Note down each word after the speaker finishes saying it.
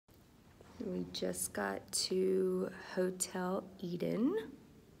We just got to Hotel Eden,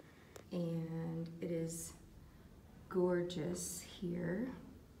 and it is gorgeous here.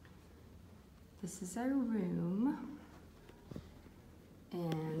 This is our room,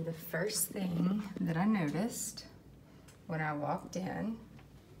 and the first thing that I noticed when I walked in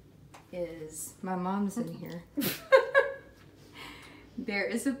is my mom's in here. There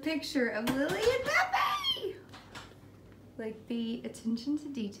is a picture of Lily and Pepe. Like, the attention to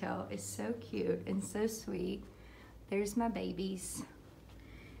detail is so cute and so sweet. There's my babies.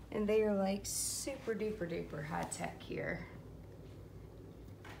 And they are like super duper duper high tech here.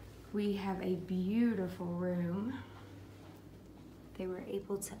 We have a beautiful room. They were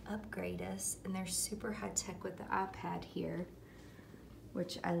able to upgrade us, and they're super high tech with the iPad here,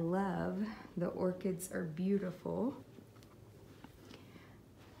 which I love. The orchids are beautiful.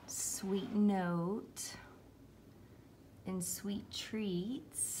 Sweet note and sweet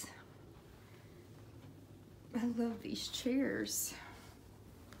treats. I love these chairs.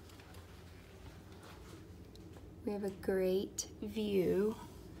 We have a great view.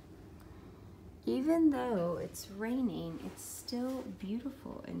 Even though it's raining, it's still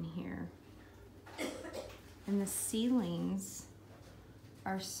beautiful in here. And the ceilings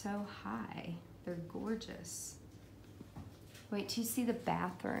are so high. They're gorgeous. Wait till you see the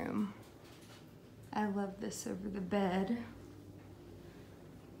bathroom. I love this over the bed.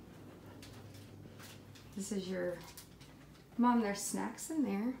 This is your... Mom, there's snacks in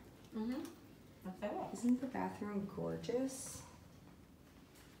there. Mm-hmm. Okay. Isn't the bathroom gorgeous?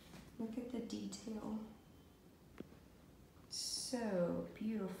 Look at the detail. So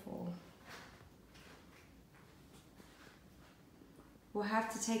beautiful. We'll have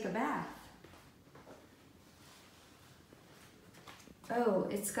to take a bath. Oh,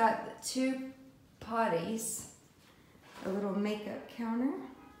 it's got 2 potties, a little makeup counter.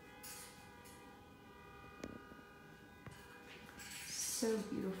 So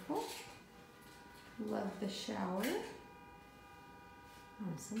beautiful. Love the shower.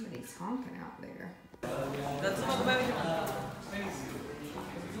 Oh, somebody's honking out there. This is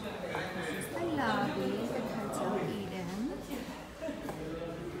the lobby at Hotel Eden.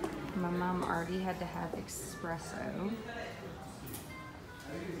 My mom already had to have espresso.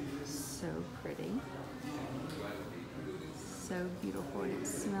 So pretty. So beautiful, and it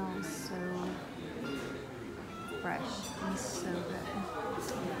smells so fresh and so good.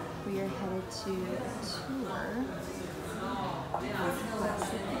 We are headed to a tour of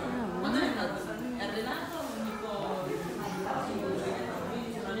Classic Rome.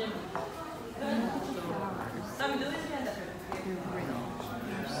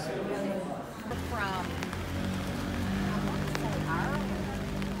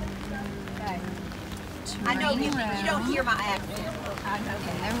 I know you don't hear my accent. I know.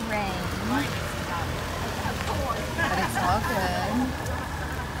 In the rain. But it's all good.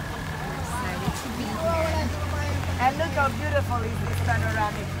 We're excited to be here. And look how beautiful is this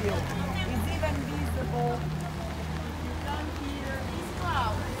panoramic view. It's even visible. You can hear these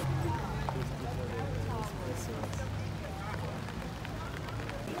clouds. See,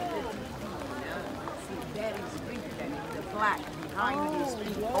 that is written in the black behind these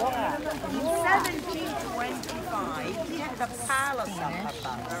people. In 1725, he had a palace up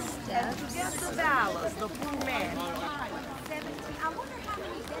above. And to get the palace, the poor man. I wonder how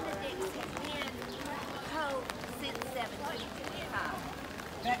many Benedicts have been popes since 1725.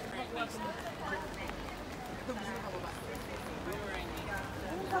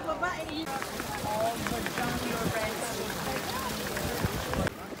 All the junk your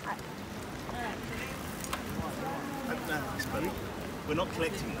Buddy. We're not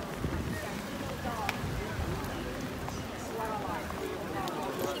collecting them.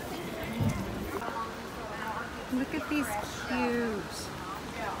 Look at these cute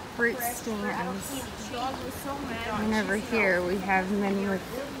fruit stands. And over here we have men with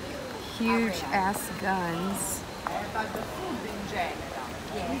huge ass guns.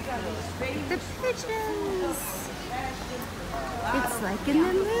 The pigeons! It's like in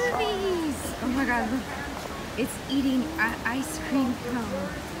the movies! Oh my god, look. It's eating an ice cream cone.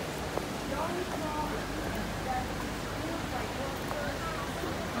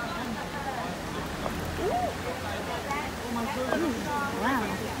 Wow.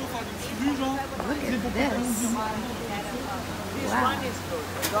 Look at this. Wow.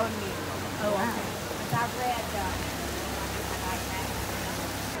 Oh, wow.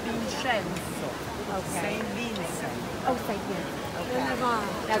 Vincenzo. Okay. Saint Vincent. Oh, thank you. Okay.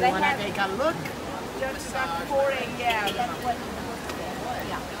 Now You they want to have, take a look? Just about 4 a.m. that's what,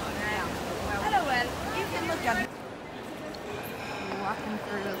 Hello, well, you can look at Walking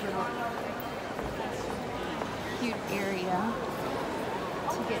through a little cute area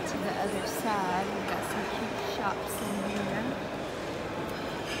to get to the other side. We've got some cute shops in here.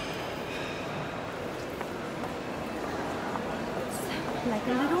 It's like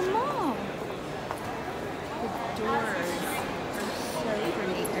a little mall. The doors are so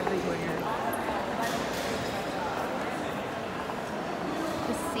pretty everywhere.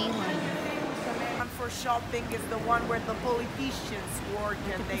 The ceiling. One for shopping is the one where the politicians work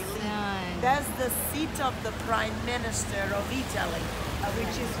and they sun. live. That's the seat of the Prime Minister of Italy,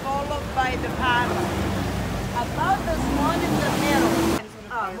 which is followed by the palace. About this one in the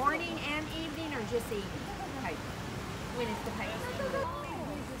middle. Morning and evening, or just evening? When is the paper?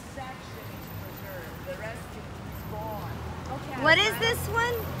 Only this section is preserved. The rest is gone. Okay. What is this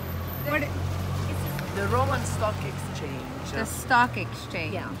one? What? The Roman Stock Exchange. The stock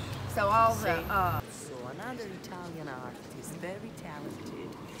exchange. Yeah. So all the So another Italian artist, very talented.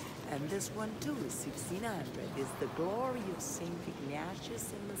 And this one too, 1600, is the glory of St.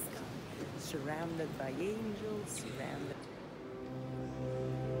 Ignatius in the sky, surrounded by angels, surrounded.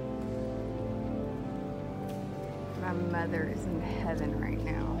 My mother is in heaven right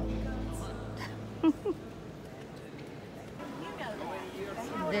now.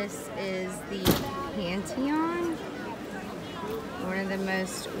 This is the Pantheon, one of the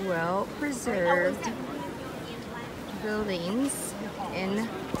most well-preserved buildings in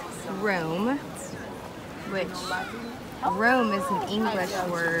Rome, which Rome is an English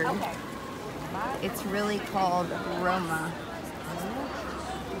word. It's really called Roma.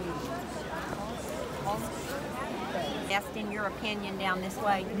 best in your opinion down this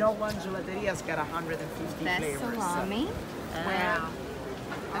way? No one gelateria's got 150 Best flavors. salami, Wow.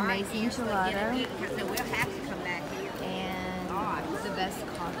 amazing gelato, Because we'll have to come back here. and the best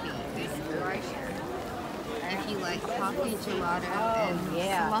coffee. If you like coffee, gelato, and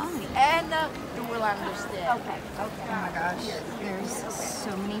salami. And you will understand. Okay. Oh my gosh, there's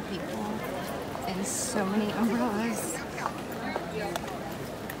so many people and so many umbrellas.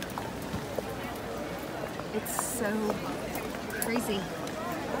 It's so crazy.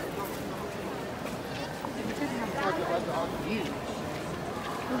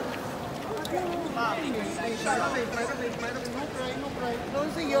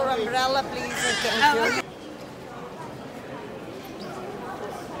 Close your umbrella, please. Thank you.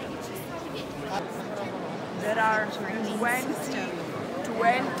 There are 20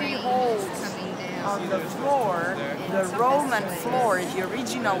 holes Coming down. on the floor, the Roman floor, the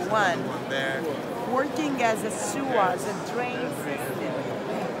original one, working as a sewer, as a drain system.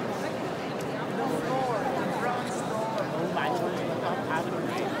 The floor, the bronze floor.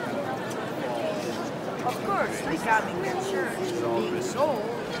 Of course, becoming a church, being sold,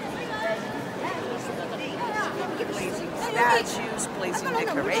 placing statues, placing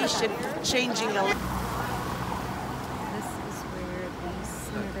decoration, changing a This is where the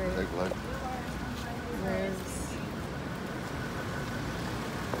senator lives.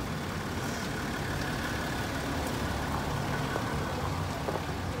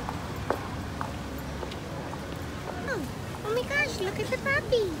 Oh my gosh, look at the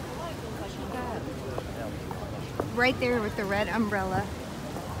puppy. Right there with the red umbrella.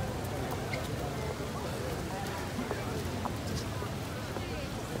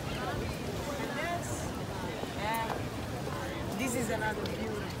 This is another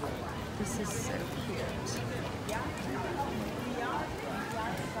beautiful. This is so cute.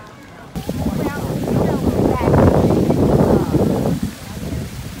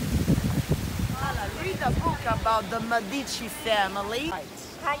 Read a book about the Medici family.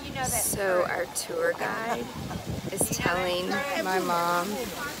 How you know that? So our tour guide is telling my mom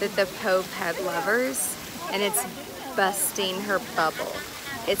that the Pope had lovers and it's busting her bubble.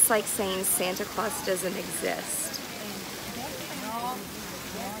 It's like saying Santa Claus doesn't exist.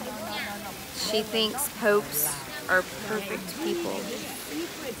 She thinks popes are perfect people.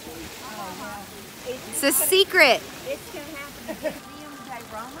 It's a secret. It's going to happen. Museum de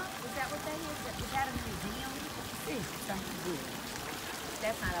Roma? Is that what that is? Is that a museum?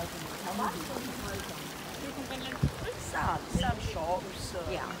 That's not open. Some shops.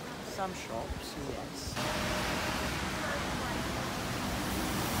 Yeah. Some shops, yes.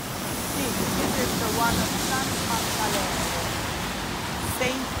 This is the one of San Pantaleone.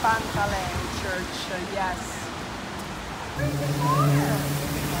 Saint Pantaleone Church, yes.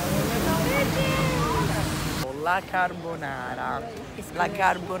 La carbonara. La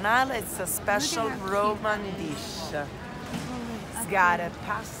carbonara is a special Roman dish. It's got a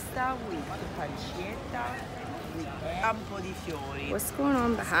pasta with pancetta, with campo di fiori. What's going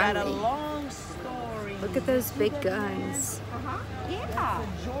on It's got behind a me? long story. Look at those big guns. Yeah.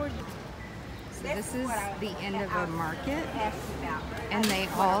 George. So this is the end of a market, and they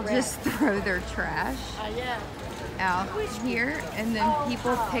all just throw their trash out here, and then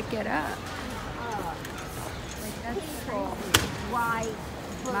people pick it up. Like, that's crazy.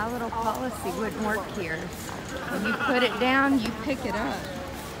 My little policy wouldn't work here. When you put it down, you pick it up.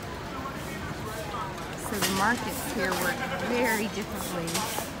 So the markets here work very differently.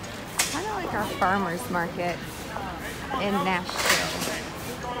 Kind of like our farmers market in Nashville.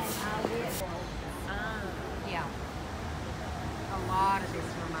 Yeah. A lot of this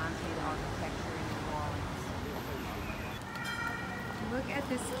reminds me of architecture in New Orleans. Look at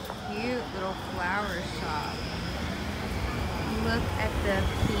this cute little flower shop. Look at the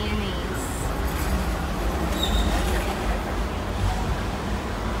peonies.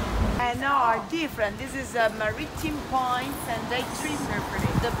 And now are different. This is a Maritime Point, and they treat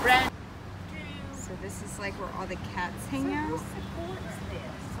the brand. So this is like where all the cats hang out.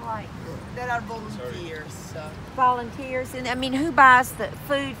 Like, There are volunteers. volunteers, and I mean, who buys the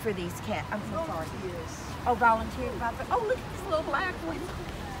food for these cats? I'm so sorry. Oh, volunteers buy food. Oh, look at this little black one.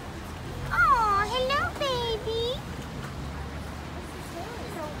 Oh, hello, baby.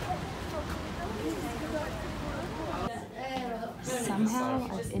 Somehow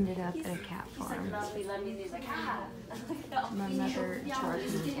I've ended up at a cat farm. My mother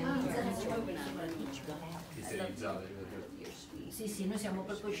charged me in here. Sì, sì, noi siamo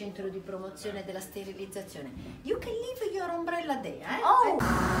proprio il centro di promozione della sterilizzazione. You can leave your umbrella there, eh? Oh, There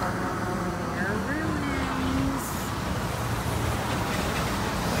are ruins.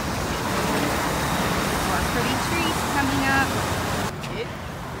 More pretty trees coming up.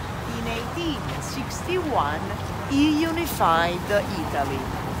 In 1861, he unified Italy,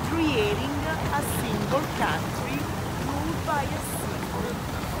 creating a single country ruled by a single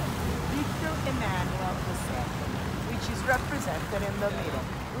Victor Emmanuel II, which is represented in the middle.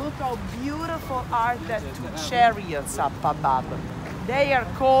 Look how beautiful are the two chariots up above. They are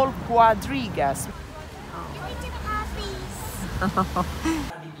called quadrigas.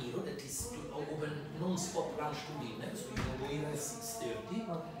 Adibiro that is open non-stop lunch to dinner, so you can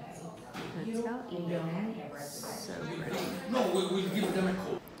go in at 6:30. Hotel Eden. So pretty. No, we'll give them a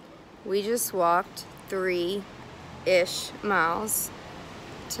call. We just walked 3-ish miles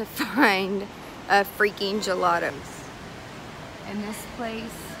to find a freaking gelato. And this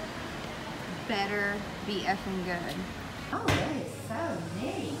place better be effing good. Oh, that is so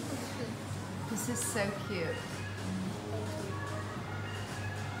neat. This is so cute.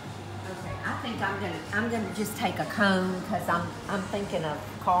 okay. I think I'm gonna just take a cone because I'm thinking of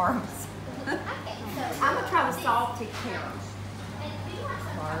carbs. I'm gonna try the salted caramel.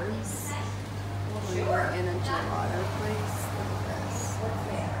 Carbs. We were in a gelato place. Look at this.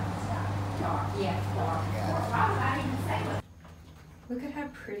 Look at how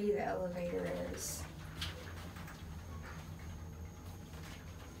pretty the elevator is.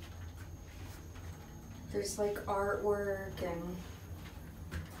 There's like artwork and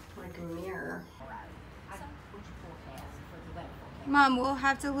like a mirror. Mom, we'll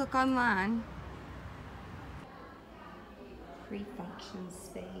have to look online. Free function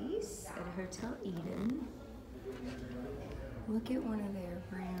space at Hotel Eden. Look at one of their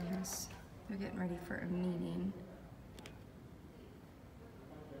rooms. They're getting ready for a meeting.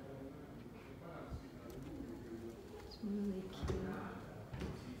 It's really cute.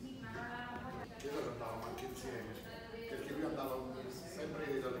 Io andavamo anche insieme, perché lui andava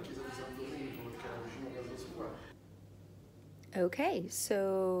sempre dalla chiesa di San Domenico, perché era vicino a casa sua. Okay,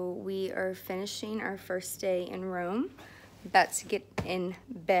 so we are finishing our first day in Rome. About to get in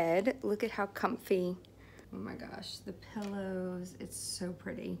bed. Look at how comfy. Oh my gosh, the pillows, it's so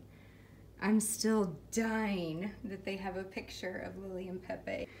pretty. I'm still dying that they have a picture of Lily and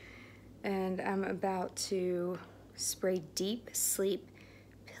Pepe. And I'm about to spray Deep Sleep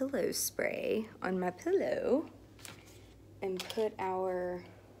pillow spray on my pillow and put our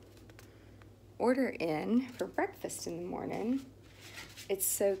order in for breakfast in the morning. It's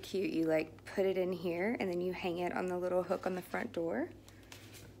so cute. You like put it in here and then you hang it on the little hook on the front door.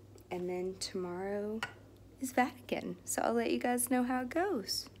 And then tomorrow is Vatican. So I'll let you guys know how it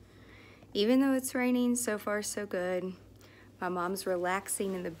goes. Even though it's raining, so far so good. My mom's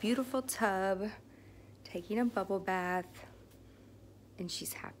relaxing in the beautiful tub, taking a bubble bath, and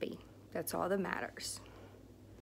she's happy. That's all that matters.